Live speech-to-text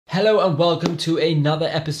Hello and welcome to another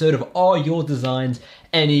episode of Are Your Designs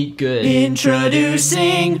Any Good?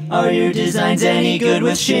 Introducing Are Your Designs Any Good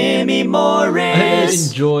with Shimmy Morris. I hope you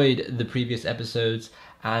enjoyed the previous episodes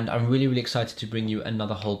and I'm really excited to bring you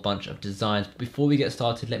another whole bunch of designs. But before we get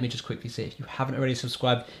started, let me just quickly say, if you haven't already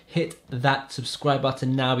subscribed, hit that subscribe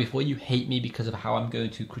button now before you hate me because of how I'm going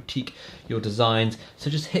to critique your designs. So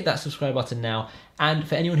just hit that subscribe button now. And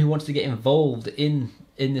for anyone who wants to get involved in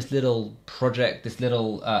this little project, this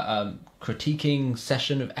little critiquing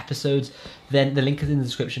session of episodes, then the link is in the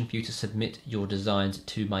description for you to submit your designs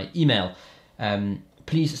to my email.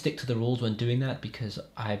 Please stick to the rules when doing that because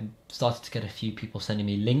I've started to get a few people sending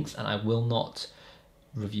me links and I will not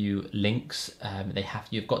review links.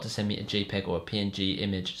 You've got to send me a JPEG or a PNG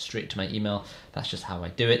image straight to my email. That's just how I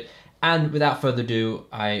do it. And without further ado,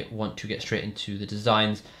 I want to get straight into the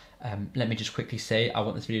designs. Let me just quickly say, I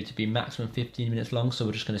want this video to be maximum 15 minutes long, so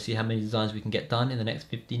we're just going to see how many designs we can get done in the next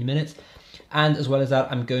 15 minutes. And as well as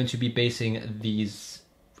that, I'm going to be basing these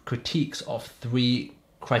critiques off three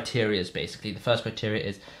criteria, basically. The first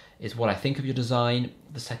criteria is what I think of your design.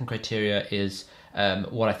 The second criteria is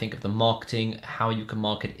what I think of the marketing, how you can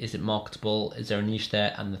market, is it marketable, is there a niche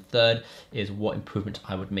there? And the third is what improvement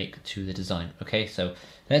I would make to the design. Okay, so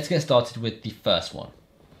let's get started with the first one.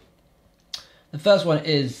 The first one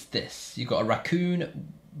is this. You've got a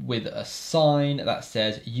raccoon with a sign that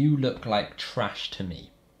says, "You look like trash to me."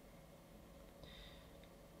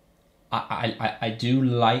 I do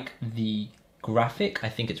like the graphic. I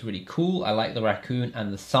think it's really cool. I like the raccoon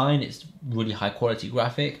and the sign. It's really high quality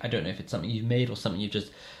graphic. I don't know if it's something you've made or something you've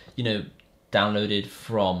just, downloaded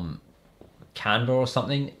from Canva or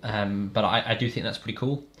something. But I do think that's pretty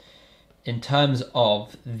cool. In terms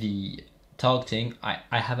of the targeting,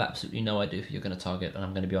 I have absolutely no idea who you're going to target, and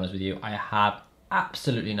I'm going to be honest with you, I have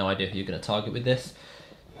absolutely no idea who you're going to target with this.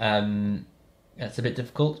 It's a bit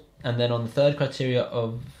difficult. And then on the third criteria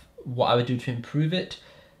of what I would do to improve it,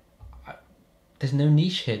 there's no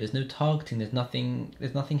niche here, there's no targeting, there's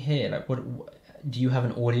nothing here. Like, what do you have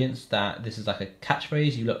an audience that this is like a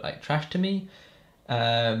catchphrase, "You look like trash to me"?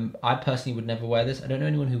 I personally would never wear this. I don't know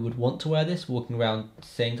anyone who would want to wear this, walking around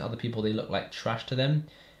saying to other people they look like trash to them.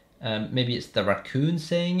 Maybe it's the raccoon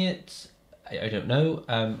saying it. I don't know.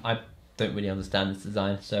 I don't really understand this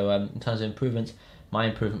design. So in terms of improvements, my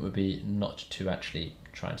improvement would be not to actually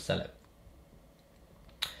try and sell it.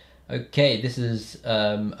 Okay, this is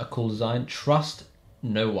a cool design. Trust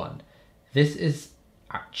no one. This is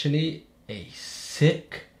actually a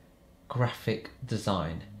sick graphic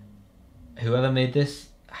design. Whoever made this,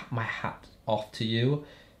 my hat off to you.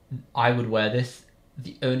 I would wear this.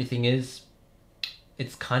 The only thing is,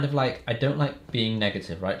 it's kind of like, I don't like being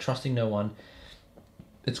negative, right? Trusting no one.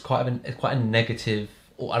 It's quite a negative,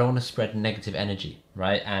 or I don't want to spread negative energy,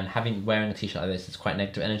 right? And wearing a t-shirt like this is quite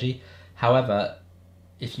negative energy. However,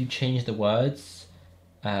 if you change the words,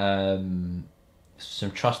 some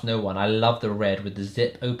trust no one. I love the red with the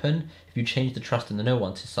zip open. If you change the trust and the no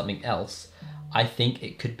one to something else, I think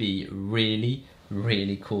it could be really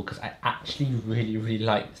cool because I actually really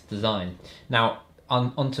like this design. Now,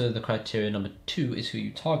 onto the criteria number 2 is who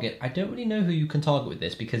you target. I don't really know who you can target with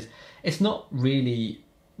this because it's not really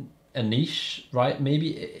a niche, right?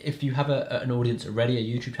 Maybe if you have an audience already, a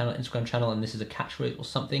YouTube channel, Instagram channel, and this is a catchphrase or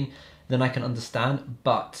something, then I can understand,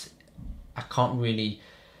 but I can't really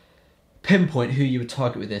pinpoint who you would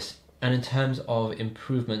target with this. And in terms of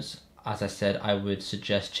improvements, as I said, I would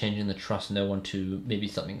suggest changing the trust no one to maybe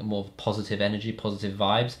something more positive energy, positive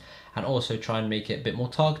vibes, and also try and make it a bit more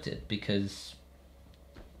targeted because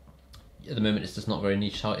at the moment it's just not very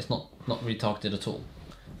niche. It's not really targeted at all.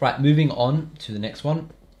 Right, moving on to the next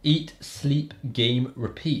one. Eat, sleep, game,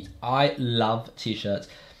 repeat. I love t-shirts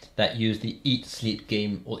that use the eat, sleep,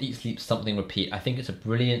 game, or eat, sleep, something, repeat. I think it's a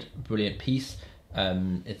brilliant piece.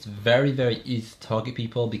 It's very easy to target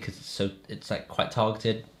people because it's like quite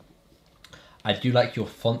targeted. I do like your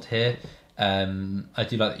font here. I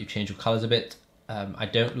do like that you change your colors a bit. I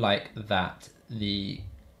don't like that the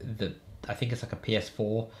I think it's like a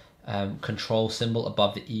PS4 control symbol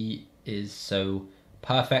above the E is so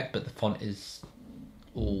perfect, but the font is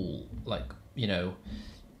all like,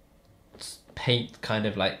 paint kind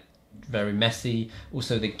of like very messy.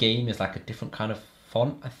 Also, the game is like a different kind of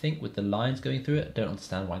font, I think, with the lines going through it. I don't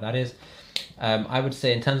understand why that is. I would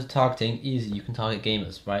say in terms of targeting, easy. You can target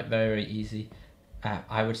gamers, right? Very easy.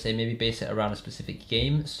 I would say maybe base it around a specific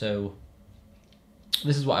game. So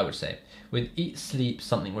this is what I would say. With eat, sleep,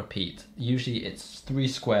 something, repeat, usually it's 3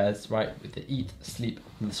 squares, right? With the eat, sleep,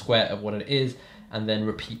 and the square of what it is, and then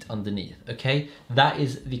repeat underneath, okay? That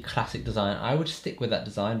is the classic design. I would stick with that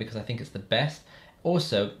design because I think it's the best.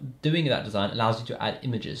 Also, doing that design allows you to add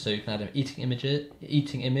images. So you can add an eating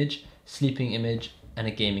image, sleeping image, and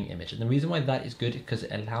a gaming image. And the reason why that is good is because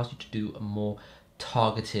it allows you to do a more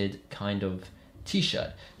targeted kind of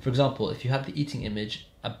t-shirt. For example, if you have the eating image,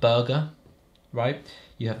 a burger, right?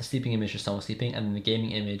 You have the sleeping image of someone sleeping, and then the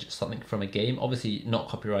gaming image, something from a game. Obviously not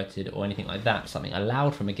copyrighted or anything like that, something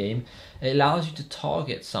allowed from a game. It allows you to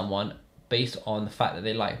target someone based on the fact that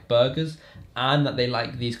they like burgers and that they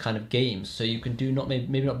like these kind of games. So you can do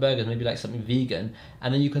maybe not burgers, maybe like something vegan,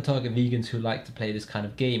 and then you can target vegans who like to play this kind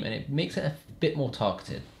of game, and it makes it a bit more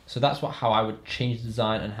targeted. So that's how I would change the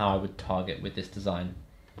design and how I would target with this design.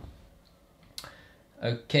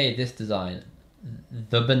 Okay, this design.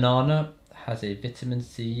 The banana has a vitamin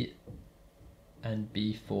C and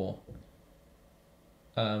B4.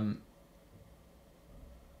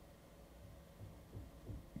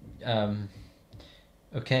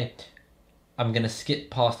 Okay, I'm gonna skip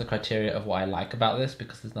past the criteria of what I like about this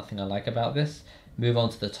because there's nothing I like about this. Move on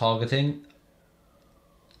to the targeting,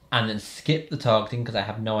 and then skip the targeting because I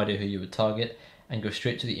have no idea who you would target, and go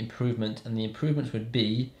straight to the improvement. And the improvements would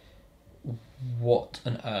be, what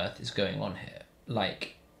on earth is going on here?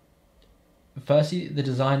 Like, firstly, the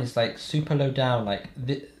design is like super low down. Like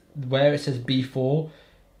where it says B4,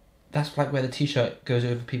 that's like where the t-shirt goes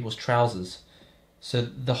over people's trousers. So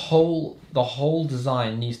the whole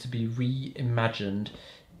design needs to be reimagined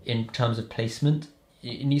in terms of placement.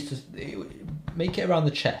 It needs to make it around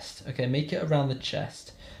the chest. Okay, make it around the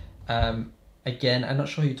chest. Again, I'm not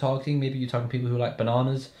sure who you're targeting. Maybe you're targeting people who like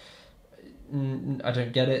bananas. I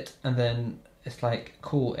don't get it. And then it's like,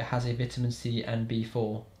 cool, it has a vitamin C and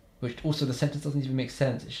B4, which also the sentence doesn't even make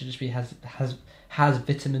sense. It should just be has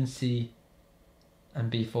vitamin C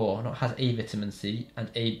and B4, not has a vitamin C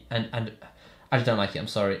and I just don't like it. I'm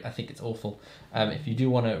sorry. I think it's awful. If you do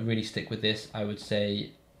want to really stick with this, I would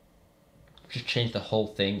say just change the whole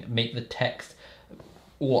thing. Make the text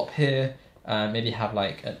all up here. Maybe have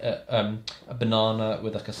like a banana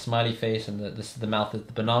with like a smiley face, and the mouth is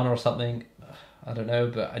the banana or something. I don't know,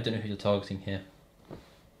 but I don't know who you're targeting here.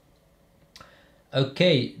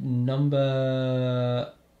 Okay, I don't know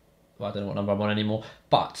what number I'm on anymore,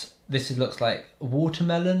 but this looks like a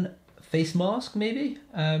watermelon face mask, maybe.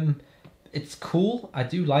 It's cool. I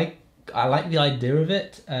like the idea of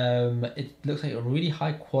it. It looks like a really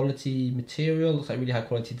high quality material. Looks like really high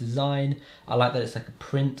quality design. I like that it's like a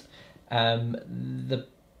print. The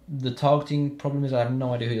targeting problem is I have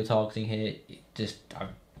no idea who you're targeting here. I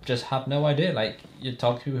just have no idea. Like, you're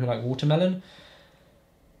targeting people who like watermelon.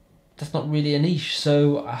 That's not really a niche.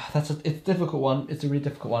 So it's a difficult one. It's a really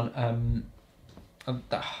difficult one.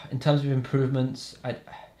 In terms of improvements,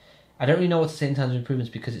 I don't really know what to say in terms of improvements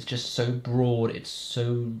because it's just so broad, it's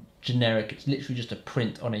so generic. It's literally just a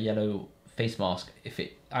print on a yellow face mask.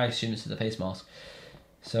 I assume this is a face mask.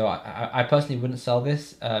 So I personally wouldn't sell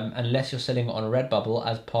this unless you're selling it on a Redbubble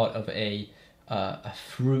as part of a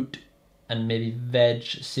fruit and maybe veg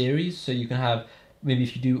series. So you can have, maybe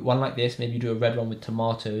if you do one like this, maybe you do a red one with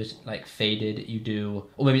tomatoes like faded.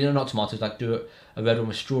 Or maybe not tomatoes, like do a red one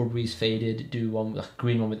with strawberries faded. Do one like a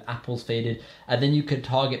green one with apples faded. And then you can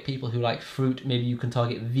target people who like fruit. Maybe you can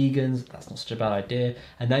target vegans. That's not such a bad idea.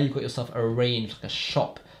 And now you've got yourself a range, like a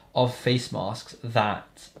shop of face masks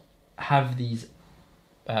that have these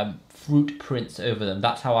fruit prints over them.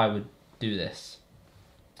 That's how I would do this.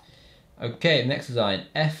 Okay, next design.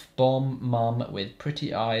 F-bomb mum with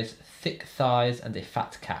pretty eyes, thick thighs, and a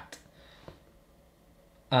fat cat.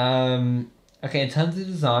 Okay, in terms of the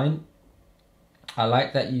design, I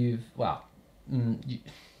like that you've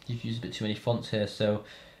used a bit too many fonts here. So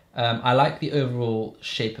I like the overall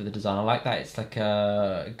shape of the design. I like that it's like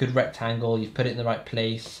a good rectangle. You've put it in the right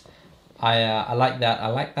place. I like that. I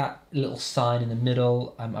like that little sign in the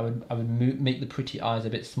middle. I would make the pretty eyes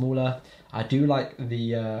a bit smaller. I do like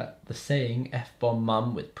the saying F-bomb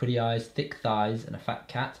mum with pretty eyes, thick thighs, and a fat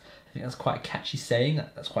cat. I think that's quite a catchy saying.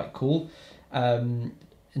 That's quite cool. In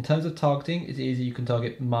terms of targeting, it's easy. You can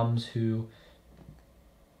target mums who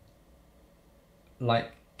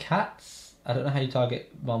like cats. I don't know how you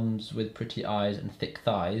target mums with pretty eyes and thick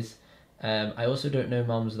thighs. I also don't know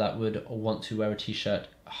mums that would want to wear a t-shirt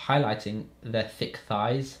highlighting their thick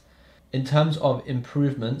thighs. In terms of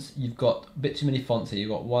improvements, you've got a bit too many fonts here. You've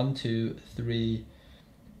got 1, 2, 3,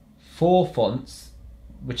 4 fonts,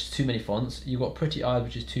 which is too many fonts. You've got pretty eyes,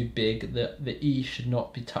 which is too big. The E should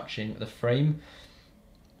not be touching the frame.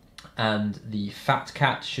 And the fat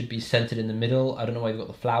cat should be centered in the middle. I don't know why you've got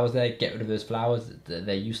the flowers there. Get rid of those flowers.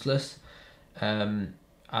 They're useless.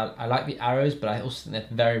 I like the arrows, but I also think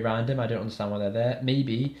they're very random. I don't understand why they're there.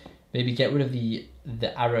 Maybe get rid of the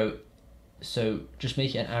arrow So just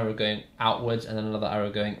make it an arrow going outwards and then another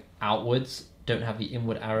arrow going outwards. Don't have the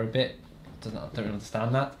inward arrow bit. Don't really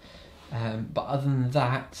understand that. But other than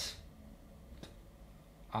that,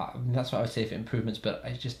 that's what I would say for improvements. But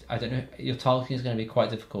I don't know. Your targeting is going to be quite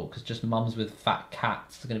difficult because just mums with fat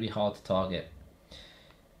cats is going to be hard to target.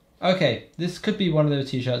 Okay, this could be one of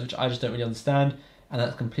those t-shirts which I just don't really understand, and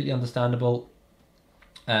that's completely understandable.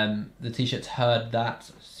 The t-shirt's herd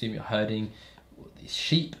that. Assume you're herding these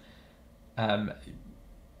sheep. I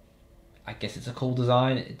guess it's a cool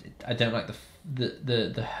design. I don't like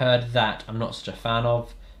the herd that. I'm not such a fan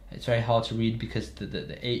of. It's very hard to read because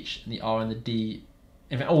the H and the R and the D,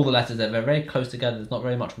 in fact all the letters they're very close together. There's not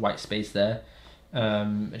very much white space there.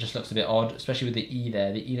 It just looks a bit odd, especially with the E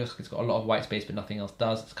there. The E looks like it's got a lot of white space but nothing else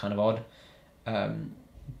does. It's kind of odd.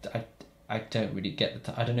 I don't really get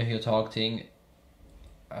I don't know who you're targeting.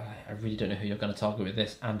 I really don't know who you're going to target with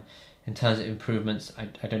this. And in terms of improvements,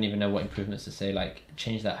 I don't even know what improvements to say. Like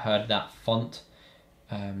change that herd that font.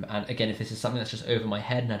 And again, if this is something that's just over my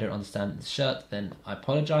head and I don't understand the shirt, then I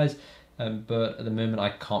apologise. But at the moment, I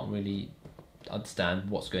can't really understand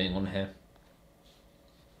what's going on here.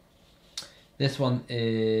 This one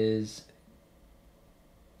is,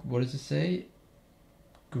 what does it say?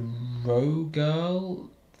 Grow girl,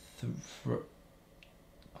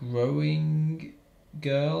 growing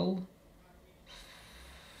girl,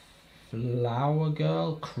 flower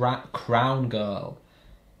girl, crown girl.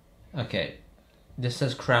 Okay, this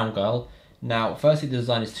says crown girl. Now, firstly, the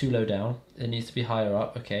design is too low down. It needs to be higher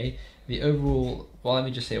up. Okay, the overall. Well, let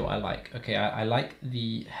me just say what I like. Okay, I like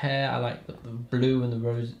the hair. I like the blue and the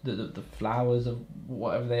rose, the flowers of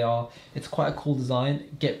whatever they are. It's quite a cool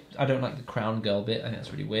design. I don't like the crown girl bit. I think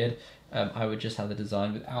that's really weird. I would just have the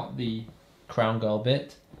design without the crown girl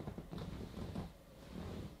bit.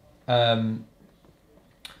 And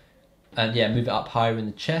yeah, move it up higher in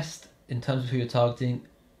the chest. In terms of who you're targeting,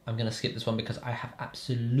 I'm going to skip this one because I have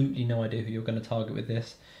absolutely no idea who you're going to target with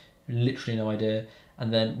this. Literally no idea.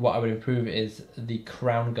 And then what I would improve is the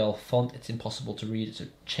crown girl font. It's impossible to read, so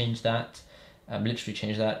change that. Literally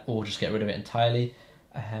change that, or just get rid of it entirely.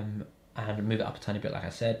 And move it up a tiny bit like I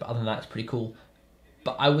said. But other than that, it's pretty cool.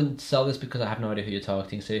 But I wouldn't sell this because I have no idea who you're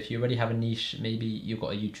targeting. So if you already have a niche, maybe you've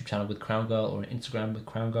got a YouTube channel with crown girl or an Instagram with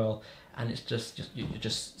crown girl, and it's you're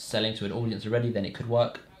just selling to an audience already, then it could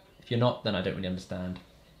work. If you're not, then I don't really understand.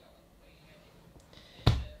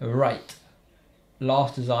 Right,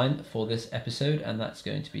 last design for this episode, and that's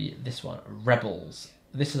going to be this one, Rebels.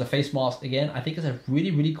 This is a face mask again. I think it's a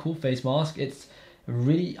really cool face mask. It's a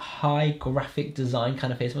really high graphic design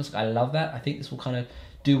kind of face mask. I love that. I think this will kind of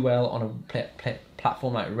do well on a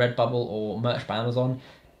platform like Redbubble or merch by Amazon.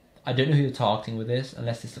 I don't know who you're targeting with this,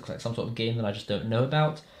 unless this looks like some sort of game that I just don't know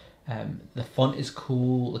about. The font is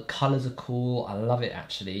cool, the colours are cool, I love it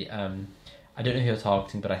actually. I don't know who you're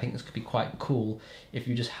targeting, but I think this could be quite cool if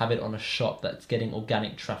you just have it on a shop that's getting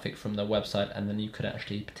organic traffic from their website, and then you could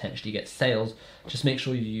actually potentially get sales. Just make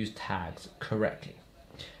sure you use tags correctly.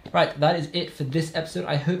 Right, that is it for this episode.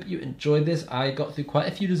 I hope you enjoyed this. I got through quite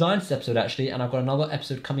a few designs this episode actually, and I've got another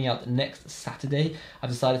episode coming out next Saturday. I've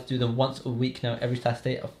decided to do them once a week now, every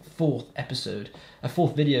Saturday, a fourth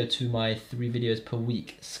video to my 3 videos per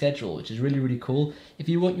week schedule, which is really cool. If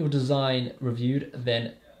you want your design reviewed,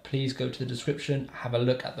 then please go to the description, have a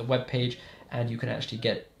look at the webpage, and you can actually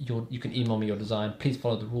you can email me your design. Please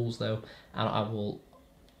follow the rules though, and I will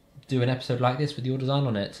do an episode like this with your design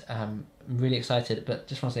on it. I'm really excited, but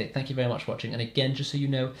just want to say thank you very much for watching. And again, just so you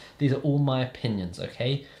know, these are all my opinions,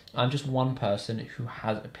 okay? I'm just one person who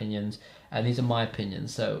has opinions, and these are my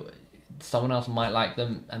opinions. So someone else might like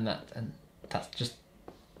them, and that's just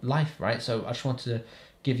life, right? So I just wanted to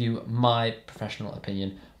give you my professional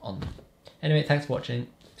opinion on them. Anyway, thanks for watching.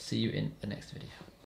 See you in the next video.